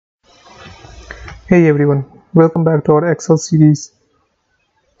Hey everyone, welcome back to our Excel series.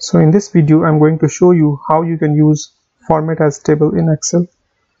 So in this video I'm going to show you how you can use format as table in Excel.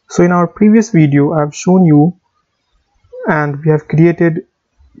 So in our previous video I've shown you and we have created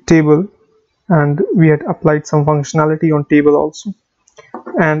table and we had applied some functionality on table also.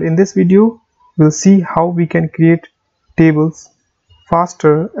 And in this video we'll see how we can create tables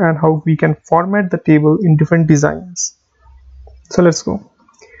faster and how we can format the table in different designs. So let's go.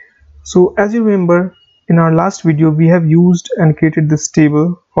 So as you remember, in our last video we have used and created this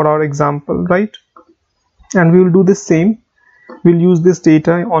table for our example, right? And we will do the same. We'll use this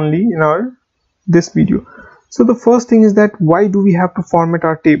data only in this video. So the first thing is that why do we have to format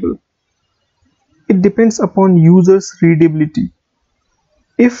our table? It depends upon users' readability.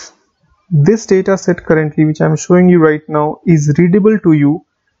 If this data set currently, which I'm showing you right now, is readable to you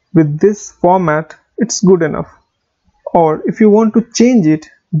with this format, it's good enough. Or if you want to change it,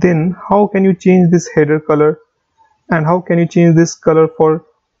 then how can you change this header color and how can you change this color for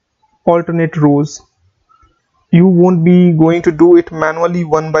alternate rows? You won't be going to do it manually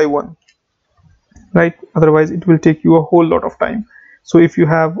one by one, right? Otherwise it will take you a whole lot of time. So if you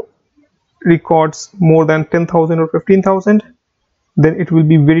have records more than 10,000 or 15,000, then it will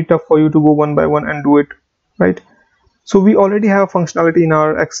be very tough for you to go one by one and do it, right? So we already have a functionality in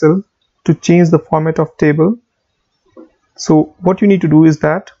our Excel to change the format of table. So what you need to do is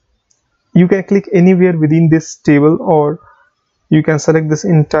that you can click anywhere within this table or you can select this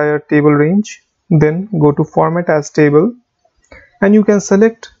entire table range, then go to format as table and you can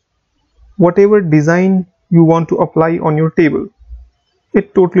select whatever design you want to apply on your table.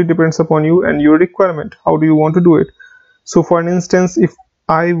 It totally depends upon you and your requirement. How do you want to do it? So for an instance, if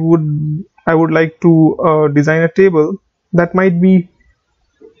I would like to design a table that might be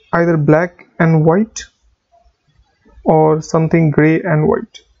either black and white or something gray and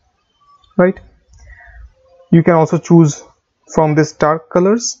white, right? You can also choose from this dark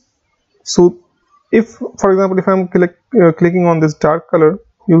colors. So if, for example, if I'm clicking on this dark color,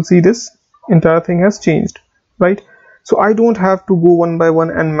 you'll see this entire thing has changed, right? So I don't have to go one by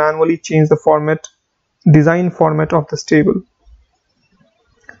one and manually change the design format of this table.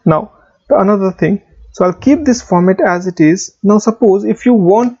 Now another thing, so I'll keep this format as it is. Now suppose if you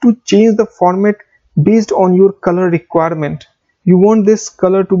want to change the format based on your color requirement, you want this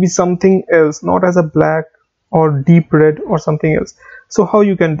color to be something else, not as a black or deep red or something else. So how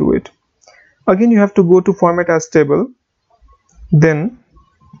you can do it? Again, you have to go to format as table, then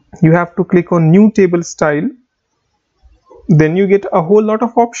you have to click on new table style, then you get a whole lot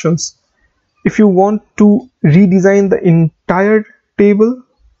of options. If you want to redesign the entire table,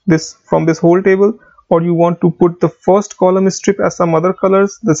 from this whole table, or you want to put the first column strip as some other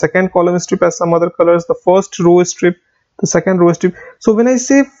colors, the second column strip as some other colors, the first row strip, the second row strip. So when I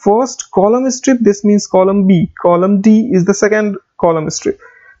say first column strip, this means column B, column D is the second column strip.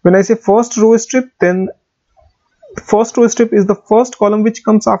 When I say first row strip, then the first row strip is the first column which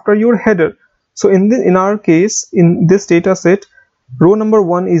comes after your header. So in our case, in this data set, row number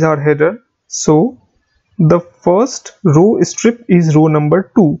 1 is our header, so the first row strip is row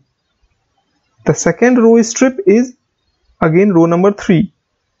number 2. The second row strip is again row number 3.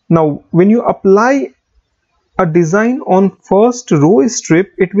 Now when you apply a design on first row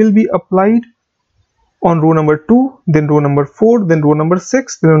strip, it will be applied on row number 2, then row number 4, then row number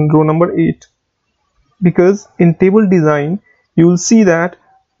 6, then row number 8. Because in table design you will see that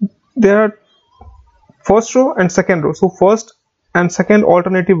there are first row and second row, so first and second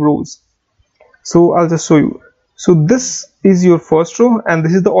alternative rows. So I'll just show you. So this is your first row and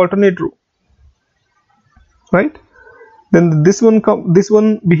this is the alternate row, right? Then this one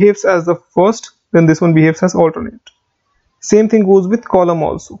behaves as the first, then this one behaves as alternate. Same thing goes with column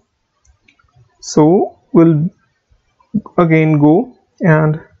also. So we'll again go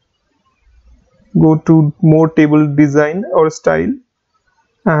to more table design or style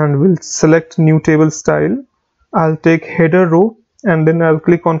and we'll select new table style. I'll take header row and then I'll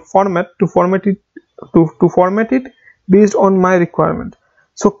click on format to format it based on my requirement.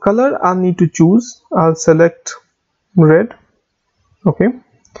 So color I'll need to choose. I'll select red. Okay,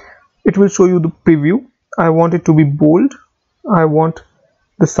 it will show you the preview. I want it to be bold. I want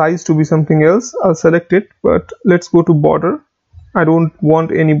the size to be something else. I'll select it, but let's go to border. I don't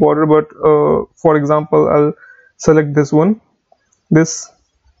want any border, but for example I'll select this one,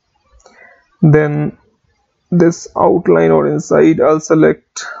 then this outline or inside I'll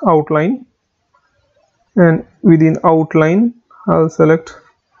select outline, and within outline I'll select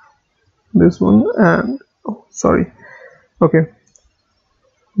this one and okay,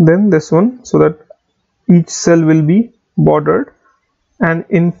 then this one, so that each cell will be bordered. And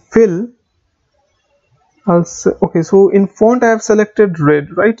in fill Okay, so in font I have selected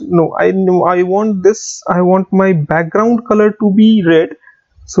red, right? No, I want this, I want my background color to be red.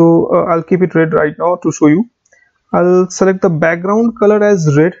 So I'll keep it red right now to show you. I'll select the background color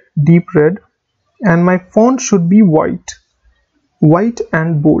as red, deep red, and my font should be white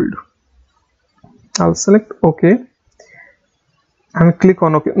and bold. I'll select OK and click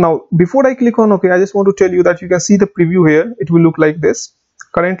on OK. Now before I click on OK, I just want to tell you that you can see the preview here. It will look like this.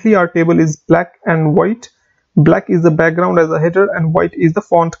 Currently our table is black and white. Black is the background as a header and white is the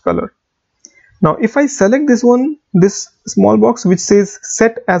font color. Now if I select this one, this small box which says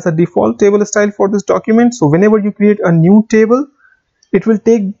set as a default table style for this document, so whenever you create a new table, it will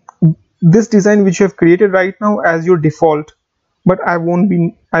take this design which you have created right now as your default, but I won't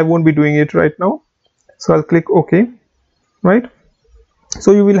be doing it right now. So I'll click OK, right?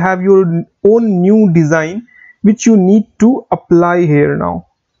 So you will have your own new design which you need to apply here now.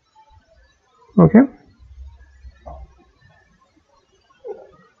 Okay,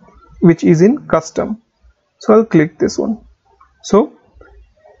 which is in custom. So I'll click this one. So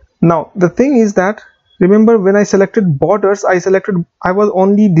now the thing is that, remember when I selected borders, I was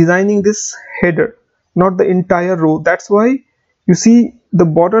only designing this header, not the entire row. That's why you see the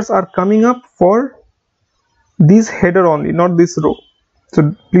borders are coming up for this header only, not this row.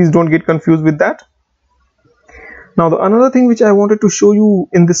 So please don't get confused with that. Now the another thing which I wanted to show you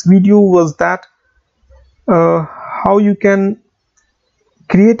in this video was that how you can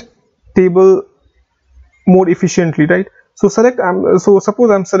create table more efficiently, right? So suppose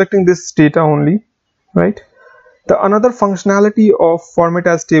I'm selecting this data only, right? The another functionality of format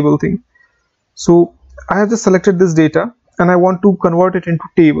as table thing. So I have just selected this data and I want to convert it into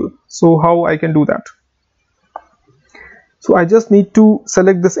table. So how I can do that? So I just need to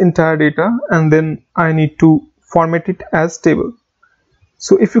select this entire data and then I need to format it as table.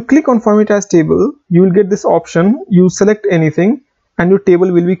 So if you click on format as table, you will get this option. You select anything and your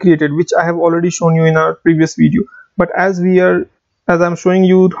table will be created, which I have already shown you in our previous video. But as I'm showing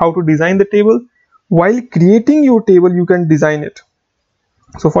you how to design the table, while creating your table you can design it.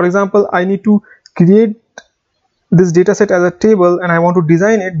 So for example, I need to create this data set as a table and I want to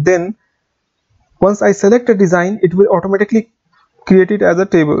design it. Then once I select a design, it will automatically create it as a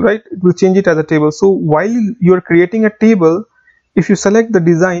table, right? It will change it as a table. So while you are creating a table, if you select the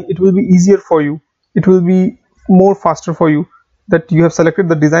design, it will be easier for you. It will be more faster for you that you have selected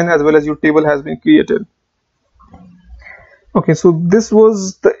the design as well as your table has been created. Okay, so this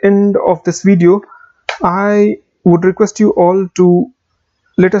was the end of this video. I would request you all to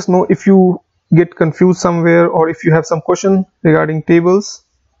let us know if you get confused somewhere or if you have some question regarding tables.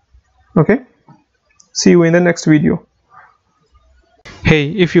 Okay, see you in the next video.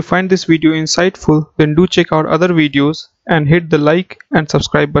 Hey, if you find this video insightful, then do check out other videos and hit the like and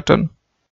subscribe button.